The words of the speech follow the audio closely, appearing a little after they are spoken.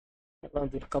Hello,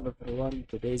 welcome everyone.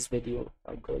 Today's video,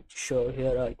 I'm going to show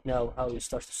here right now how you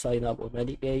start to sign up on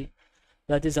Alipay.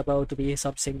 That is about to be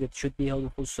something that should be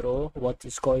helpful through what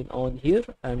is going on here,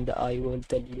 and I will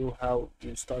tell you how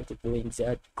you started doing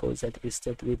that because that is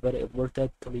still to be very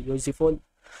important to be useful.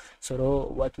 So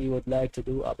what we would like to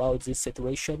do about this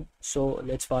situation. So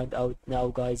let's find out now,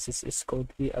 guys. This is going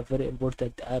to be a very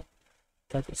important app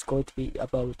that is going to be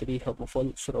about to be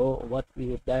helpful. So what we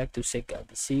would like to think and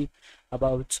see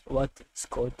about what is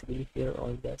going to be here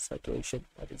on the situation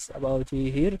that is about to be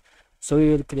here. So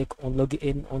you will click on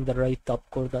login on the right top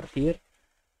corner here.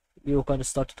 You can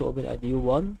start to open a new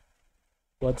one.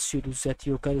 Once you do that,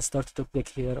 you can start to click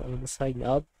here on sign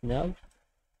up now,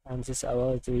 and this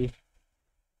about to be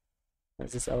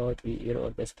here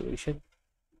on the situation.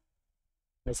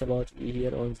 That's about to be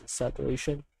here on the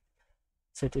situation.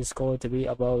 That is going to be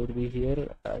about to be here.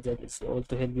 That is all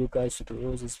to help you guys to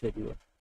use this video.